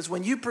relationship? Is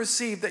when you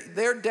perceive that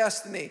their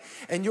destiny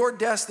and your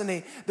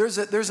destiny,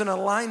 there's an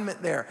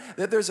alignment there,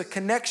 that there's a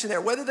connection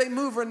there, whether they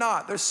move or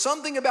not. There's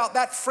something about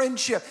that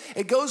friendship.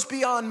 It goes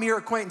beyond mere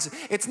acquaintance.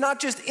 It's not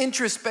just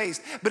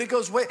interest-based, but it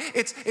goes way,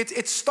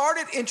 it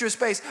started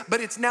interest-based,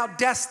 but it's now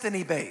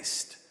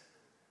destiny-based.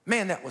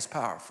 Man, that was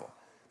powerful.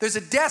 There's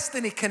a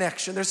destiny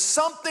connection. There's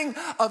something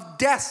of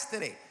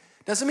destiny.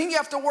 Doesn't mean you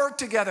have to work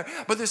together,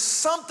 but there's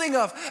something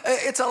of,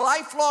 it's a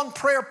lifelong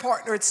prayer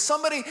partner. It's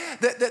somebody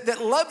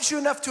that loves you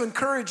enough to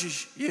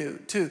encourage you,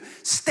 to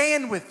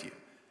stand with you,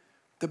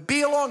 to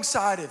be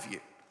alongside of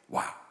you.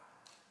 Wow.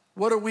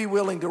 What are we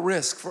willing to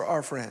risk for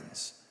our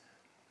friends?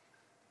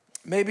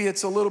 Maybe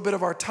it's a little bit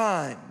of our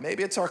time.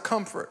 Maybe it's our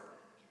comfort.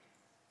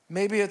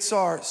 Maybe it's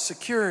our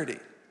security.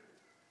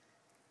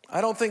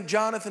 I don't think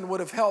Jonathan would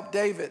have helped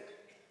David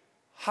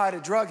hide a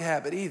drug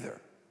habit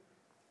either.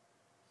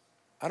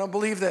 I don't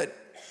believe that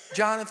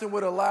Jonathan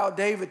would allow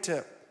David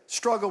to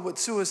struggle with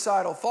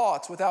suicidal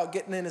thoughts without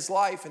getting in his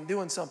life and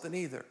doing something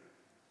either.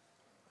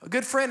 A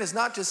good friend is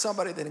not just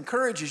somebody that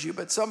encourages you,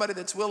 but somebody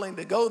that's willing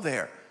to go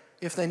there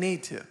if they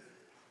need to.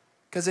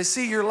 Because they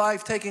see your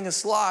life taking a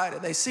slide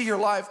and they see your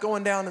life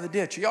going down to the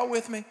ditch. Are y'all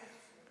with me?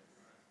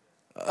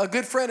 A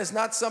good friend is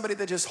not somebody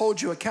that just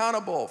holds you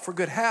accountable for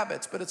good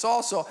habits, but it's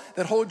also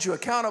that holds you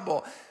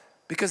accountable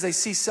because they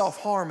see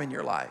self-harm in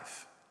your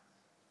life.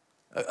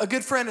 A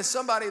good friend is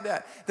somebody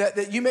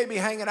that you may be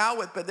hanging out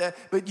with,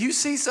 but you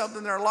see something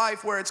in their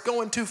life where it's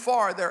going too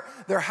far.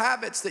 Their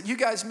habits that you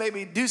guys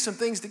maybe do some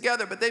things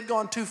together, but they've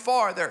gone too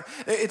far.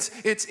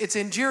 It's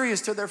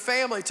injurious to their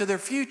family, to their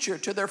future,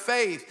 to their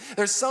faith.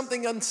 There's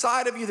something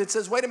inside of you that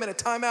says, wait a minute,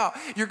 time out.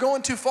 You're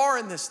going too far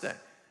in this thing.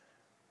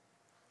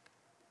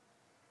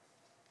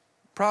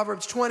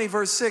 Proverbs 20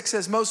 verse 6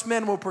 says, most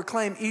men will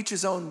proclaim each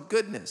his own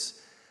goodness,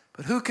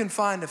 but who can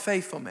find a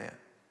faithful man?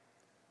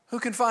 Who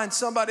can find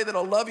somebody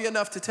that'll love you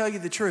enough to tell you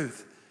the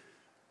truth?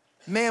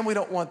 Man, we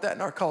don't want that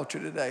in our culture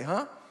today,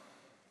 huh?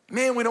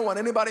 Man, we don't want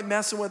anybody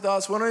messing with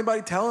us. We don't want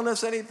anybody telling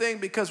us anything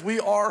because we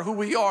are who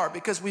we are,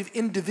 because we've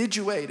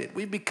individuated.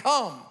 We've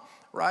become,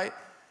 right?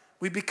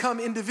 We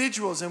become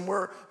individuals and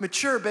we're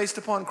mature based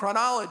upon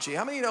chronology.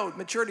 How many of you know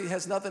maturity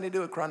has nothing to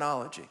do with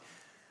chronology?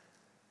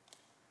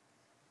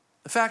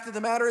 The fact of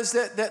the matter is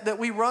that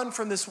we run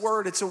from this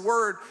word. It's a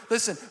word.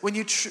 Listen, when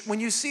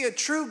you see a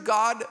true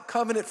God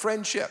covenant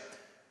friendship,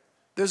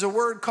 there's a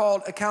word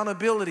called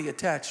accountability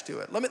attached to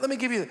it. Let me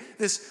give you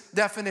this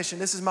definition.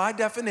 This is my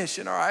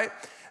definition, all right?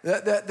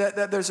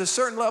 That there's a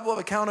certain level of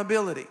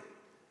accountability.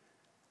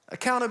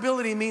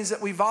 Accountability means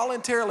that we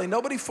voluntarily,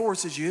 nobody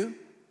forces you,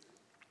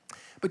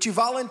 but you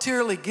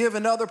voluntarily give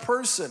another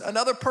person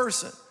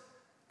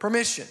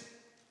permission,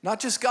 not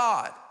just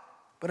God,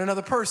 but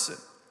another person.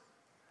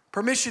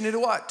 Permission to do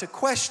what? To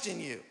question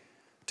you,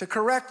 to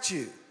correct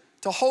you,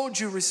 to hold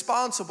you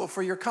responsible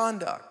for your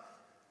conduct.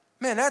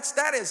 Man,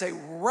 that is a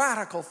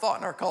radical thought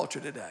in our culture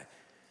today.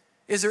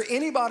 Is there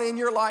anybody in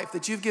your life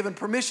that you've given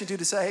permission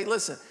to say, hey,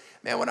 listen,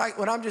 man,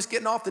 when I'm just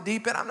getting off the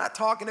deep end, I'm not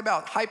talking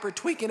about hyper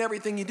tweaking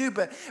everything you do,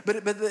 but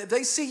if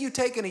they see you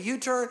taking a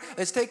U-turn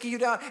that's taking you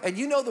down and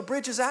you know the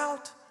bridge is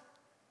out,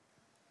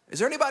 is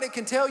there anybody that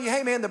can tell you,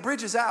 hey man, the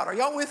bridge is out? Are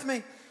y'all with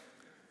me?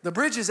 The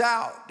bridge is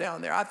out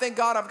down there. I thank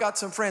God I've got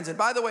some friends. And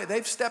by the way,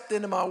 they've stepped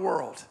into my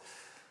world.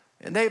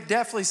 And they've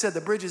definitely said,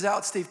 the bridge is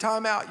out, Steve.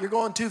 Time out. You're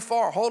going too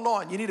far. Hold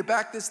on. You need to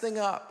back this thing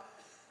up.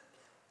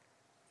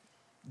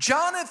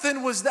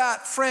 Jonathan was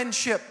that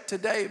friendship to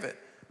David.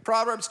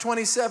 Proverbs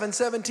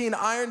 27:17,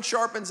 iron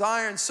sharpens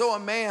iron, so a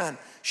man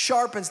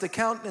sharpens the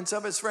countenance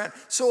of his friend.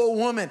 So a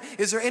woman.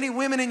 Is there any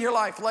women in your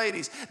life,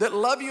 ladies, that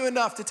love you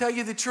enough to tell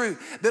you the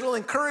truth, that'll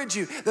encourage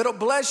you, that'll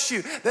bless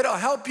you, that'll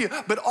help you,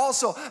 but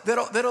also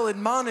that'll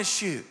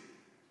admonish you,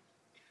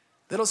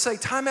 that'll say,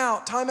 time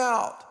out, time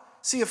out.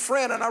 See, a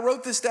friend, and I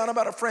wrote this down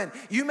about a friend.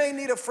 You may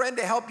need a friend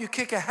to help you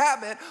kick a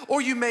habit,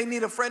 or you may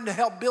need a friend to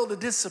help build a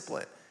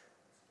discipline.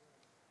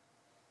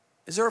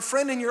 Is there a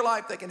friend in your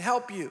life that can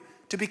help you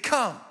to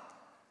become?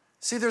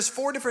 See, there's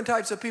 4 different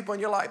types of people in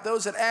your life.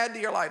 Those that add to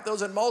your life, those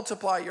that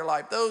multiply your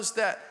life, those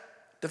that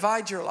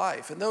divide your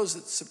life, and those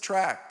that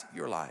subtract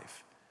your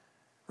life.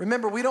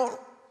 Remember, we don't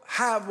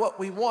have what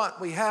we want.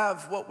 We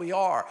have what we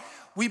are.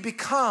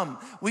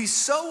 We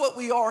sow what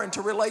we are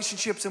into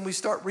relationships, and we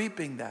start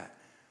reaping that.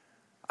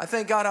 I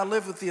thank God I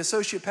lived with the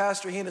associate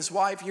pastor, he and his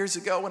wife, years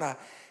ago when I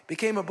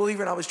became a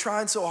believer, and I was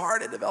trying so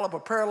hard to develop a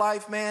prayer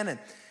life, man, and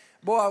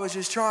boy, I was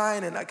just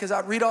trying, and because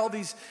I'd read all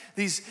these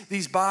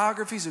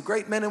biographies of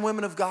great men and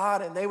women of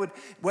God, and they would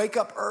wake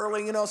up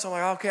early, so I'm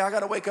like, okay, I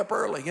got to wake up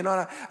early, and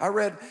I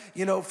read,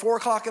 4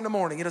 o'clock in the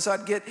morning, so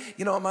I'd get,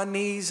 on my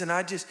knees, and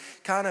I'd just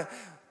kind of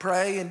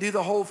pray and do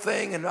the whole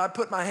thing, and I'd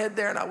put my head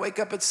there, and I'd wake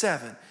up at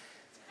 7.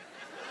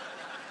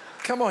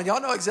 Come on,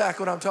 y'all know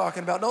exactly what I'm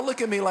talking about. Don't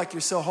look at me like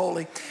you're so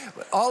holy.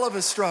 All of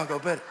us struggle,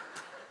 but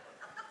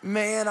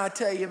man, I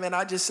tell you, man,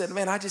 I just said,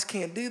 man, I just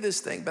can't do this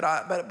thing.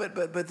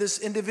 But this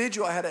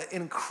individual had an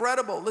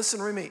incredible, listen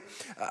to me.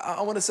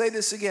 I want to say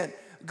this again.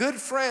 Good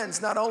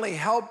friends not only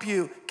help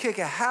you kick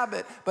a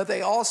habit, but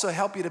they also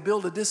help you to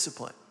build a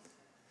discipline.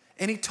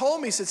 And he told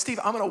me, he said, Steve,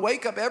 I'm going to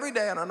wake up every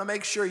day and I'm going to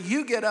make sure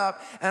you get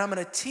up and I'm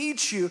going to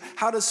teach you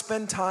how to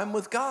spend time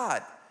with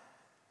God.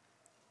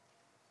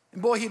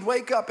 And boy, he'd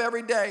wake up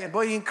every day and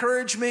boy, he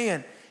encouraged me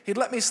and he'd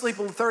let me sleep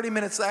 30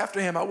 minutes after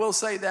him. I will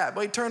say that.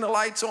 But he'd turn the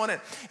lights on and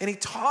he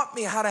taught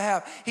me how to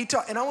have,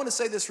 and I want to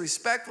say this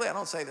respectfully. I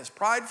don't say this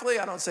pridefully.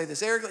 I don't say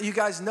this arrogantly. You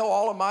guys know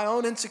all of my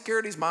own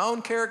insecurities, my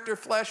own character,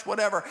 flesh,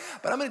 whatever.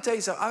 But I'm going to tell you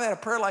something. I've had a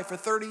prayer life for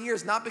 30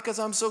 years, not because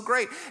I'm so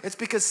great. It's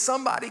because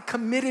somebody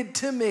committed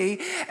to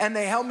me and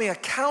they held me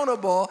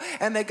accountable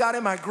and they got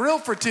in my grill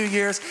for 2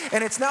 years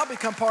and it's now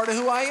become part of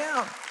who I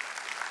am.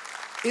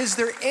 Is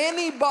there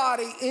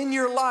anybody in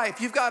your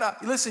life? You've got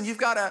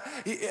to,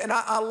 and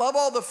I love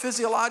all the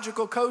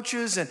physiological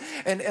coaches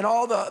and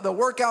all the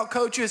workout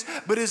coaches,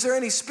 but is there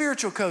any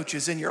spiritual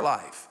coaches in your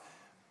life?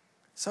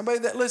 Somebody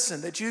that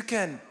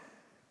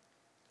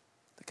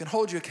can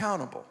hold you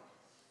accountable.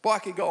 Boy, I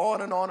could go on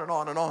and on and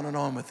on and on and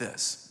on with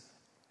this.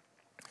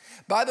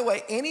 By the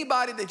way,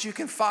 anybody that you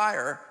can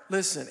fire,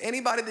 boy,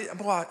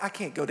 I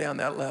can't go down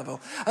that level.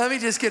 Let me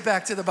just get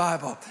back to the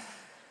Bible.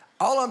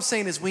 All I'm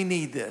saying is we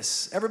need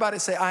this. Everybody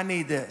say, I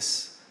need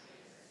this.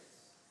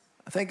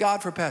 I thank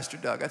God for Pastor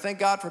Doug. I thank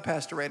God for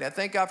Pastor Ray. I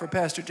thank God for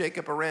Pastor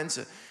Jacob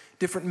Arenza,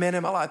 different men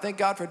in my life. I thank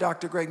God for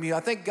Dr. Greg Mew.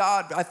 I thank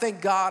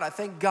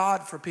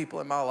God for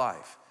people in my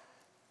life.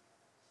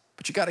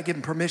 But you got to give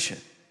them permission.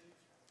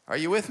 Are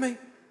you with me?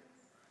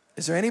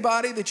 Is there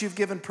anybody that you've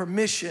given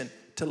permission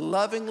to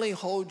lovingly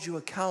hold you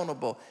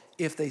accountable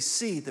if they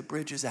see the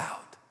bridge is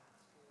out?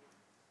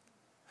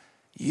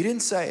 You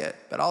didn't say it,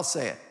 but I'll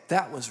say it.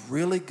 That was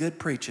really good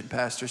preaching,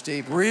 Pastor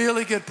Steve.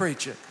 Really good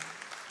preaching.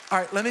 All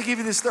right, let me give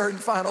you this third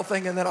and final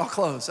thing, and then I'll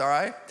close, all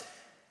right?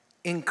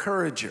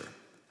 Encourager.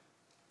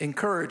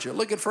 Encourager.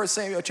 Look at 1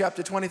 Samuel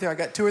chapter 23. I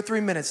got 2 or 3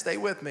 minutes. Stay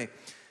with me.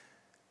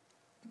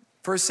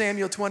 1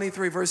 Samuel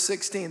 23, verse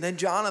 16. Then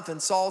Jonathan,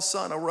 Saul's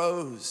son,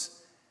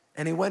 arose,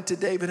 and he went to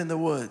David in the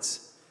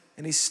woods,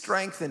 and he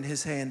strengthened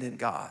his hand in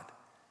God.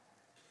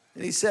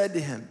 And he said to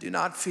him, do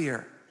not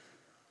fear.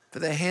 For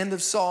the hand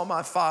of Saul,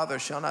 my father,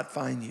 shall not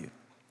find you.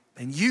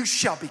 And you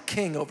shall be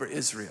king over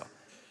Israel.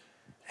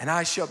 And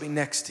I shall be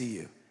next to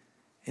you.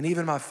 And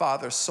even my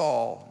father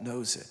Saul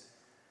knows it.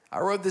 I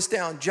wrote this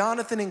down.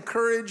 Jonathan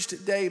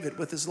encouraged David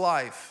with his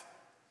life,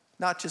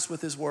 not just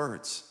with his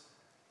words.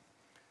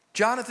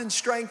 Jonathan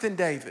strengthened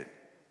David.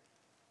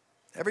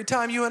 Every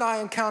time you and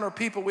I encounter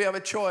people, we have a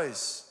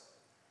choice.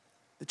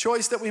 The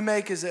choice that we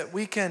make is that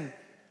we can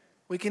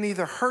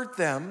either hurt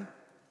them.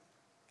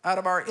 Out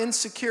of our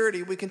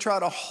insecurity, we can try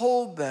to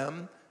hold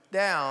them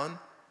down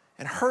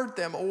and hurt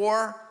them,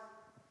 or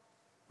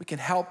we can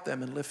help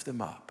them and lift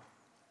them up.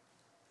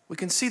 We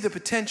can see the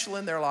potential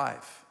in their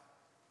life.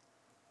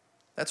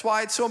 That's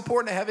why it's so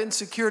important to have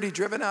insecurity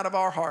driven out of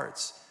our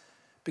hearts.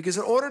 Because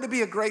in order to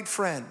be a great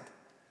friend,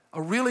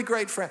 a really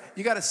great friend,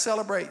 you got to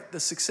celebrate the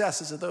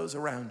successes of those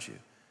around you.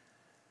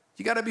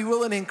 You got to be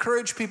willing to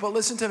encourage people.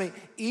 Listen to me,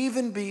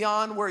 even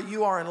beyond where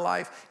you are in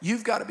life,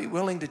 you've got to be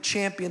willing to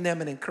champion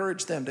them and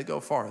encourage them to go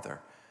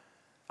farther.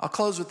 I'll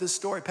close with this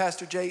story.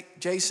 Pastor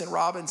Jason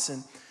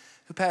Robinson,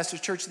 who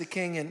pastors Church of the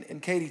King in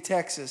Katy,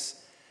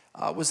 Texas,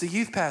 was the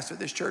youth pastor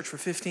at this church for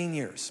 15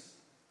 years.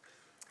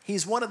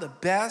 He's one of the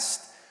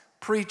best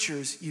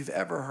preachers you've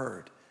ever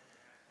heard.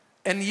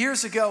 And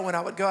years ago, when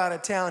I would go out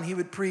of town, he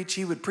would preach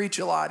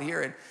a lot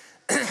here.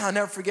 And I'll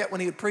never forget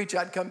when he would preach,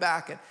 I'd come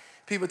back and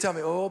people would tell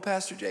me, oh,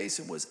 Pastor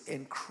Jason was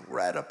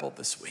incredible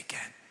this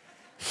weekend.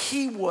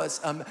 He was,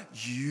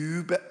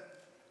 you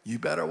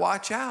better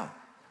watch out.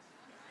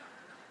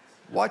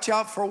 Watch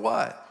out for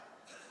what?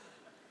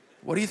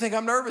 What do you think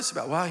I'm nervous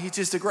about? Well, he's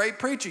just a great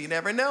preacher. You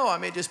never know. I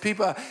mean, just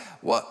people,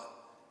 what?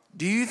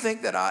 Do you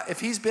think that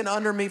if he's been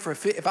under me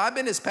if I've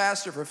been his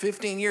pastor for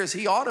 15 years,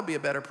 he ought to be a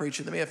better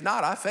preacher than me. If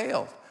not, I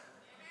failed.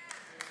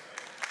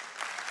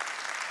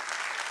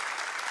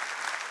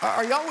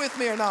 Are y'all with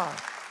me or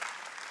not?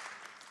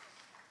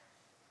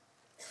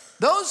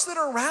 Those that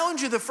are around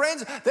you, the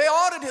friends, they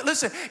ought to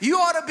listen, you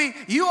ought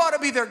to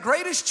be their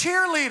greatest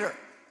cheerleader.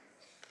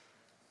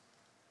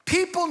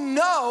 People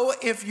know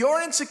if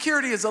your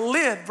insecurity is a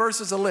lid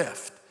versus a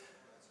lift.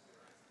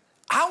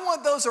 I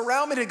want those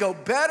around me to go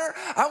better.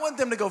 I want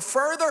them to go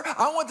further.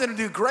 I want them to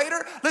do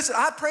greater. Listen,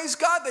 I praise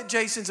God that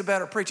Jason's a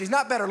better preacher. He's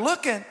not better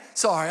looking.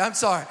 I'm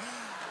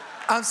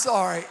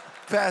sorry,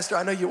 Pastor.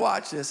 I know you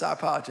watch this. I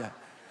apologize.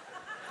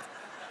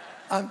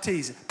 I'm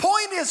teasing.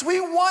 Point is, we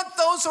want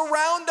those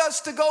around us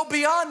to go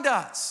beyond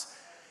us.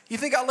 You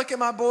think I look at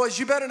my boys,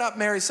 you better not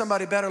marry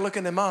somebody better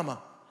looking than mama.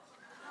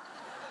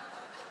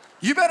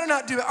 You better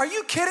not do it. Are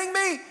you kidding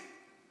me?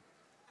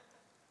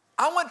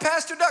 I want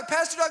Pastor Doug.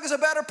 Pastor Doug is a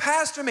better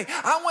pastor than me.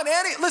 I want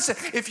Eddie. Listen,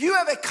 if you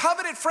have a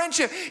covenant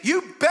friendship,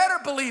 you better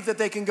believe that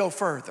they can go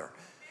further.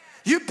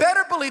 You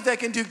better believe they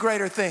can do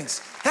greater things.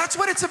 That's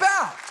what it's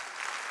about.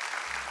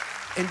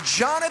 And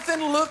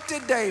Jonathan looked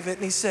at David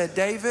and he said,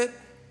 David,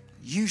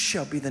 you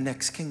shall be the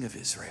next king of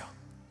Israel.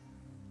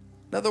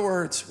 In other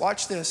words,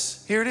 watch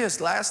this. Here it is,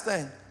 last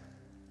thing.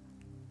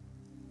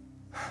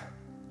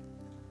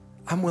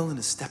 I'm willing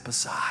to step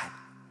aside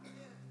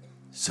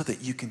so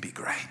that you can be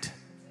great.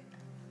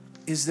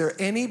 Is there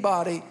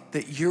anybody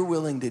that you're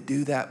willing to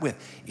do that with?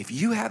 If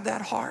you have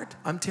that heart,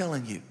 I'm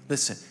telling you,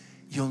 listen,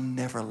 you'll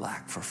never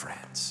lack for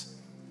friends.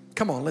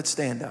 Come on, let's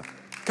stand up.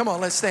 Come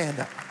on, let's stand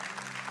up.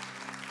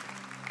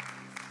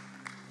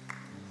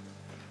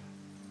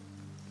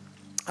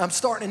 I'm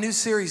starting a new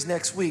series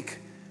next week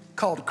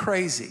called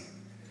Crazy.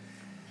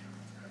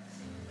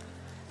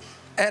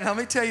 And let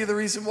me tell you the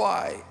reason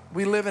why.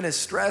 We live in a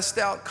stressed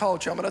out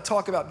culture. I'm going to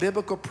talk about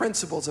biblical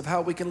principles of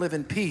how we can live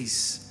in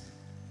peace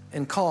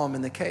and calm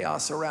in the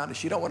chaos around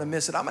us. You don't want to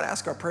miss it. I'm going to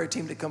ask our prayer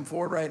team to come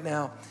forward right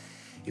now.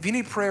 If you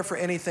need prayer for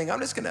anything, I'm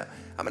going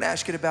to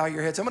ask you to bow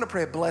your heads. I'm going to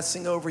pray a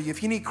blessing over you.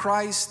 If you need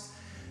Christ,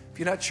 if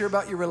you're not sure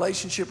about your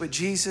relationship with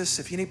Jesus,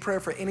 if you need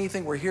prayer for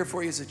anything, we're here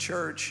for you as a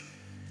church.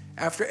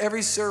 After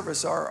every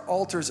service, our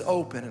altar's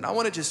open, and I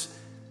want to just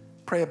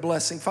pray a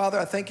blessing. Father,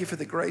 I thank you for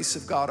the grace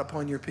of God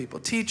upon your people.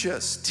 Teach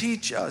us to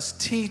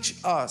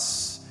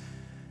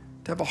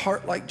have a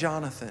heart like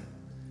Jonathan,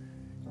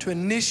 to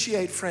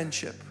initiate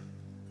friendship,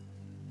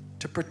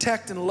 to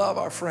protect and love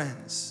our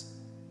friends,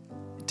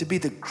 to be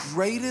the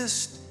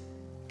greatest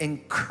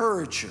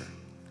encourager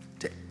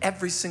to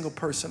every single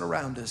person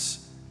around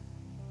us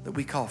that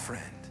we call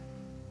friend.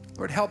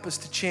 Lord, help us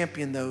to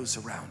champion those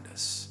around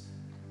us,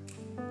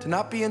 to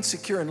not be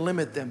insecure and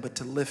limit them, but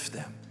to lift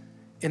them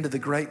into the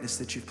greatness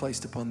that you've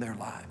placed upon their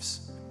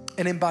lives.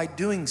 And by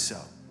doing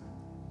so,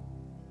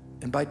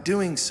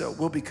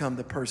 we'll become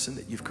the person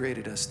that you've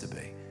created us to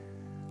be.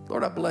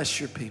 Lord, I bless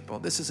your people.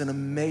 This is an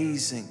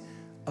amazing,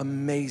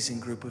 amazing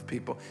group of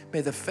people.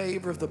 May the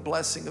favor of the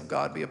blessing of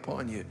God be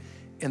upon you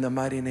in the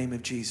mighty name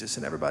of Jesus.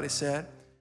 And everybody said,